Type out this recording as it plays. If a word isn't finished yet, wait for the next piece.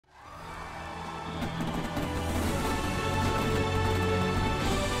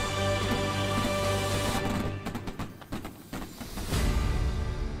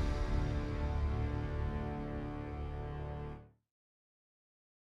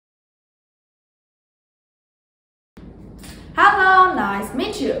Hello, nice to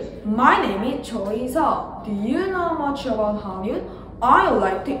meet you. My name is Choi Seo. Do you know much about Hollywood? I would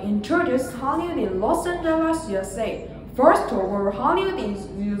like to introduce Hollywood in Los Angeles, USA. First of all, Hollywood is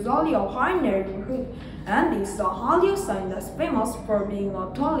usually a high neighborhood, and it's a Hollywood sign that's famous for being a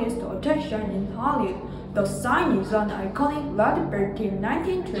tourist attraction in Hollywood. The sign is an iconic red built in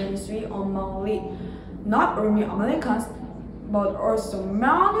 1923 on Maui. Not only Americans, but also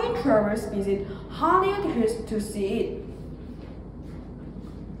many travelers visit Hollywood Hills to see it.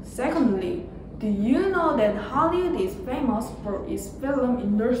 Secondly, do you know that Hollywood is famous for its film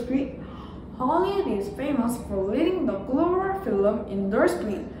industry? Hollywood is famous for leading the global film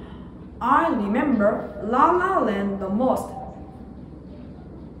industry. I remember La La Land the most.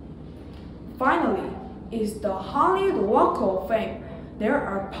 Finally, is the Hollywood Walk of Fame. There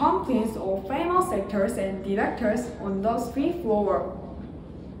are pamphlets of famous actors and directors on the 3rd floor.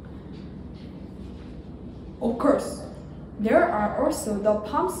 Of course, there are also the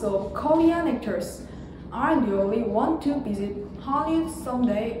palms of Korean actors. I really want to visit Hollywood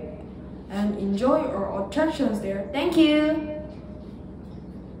someday and enjoy our attractions there. Thank you!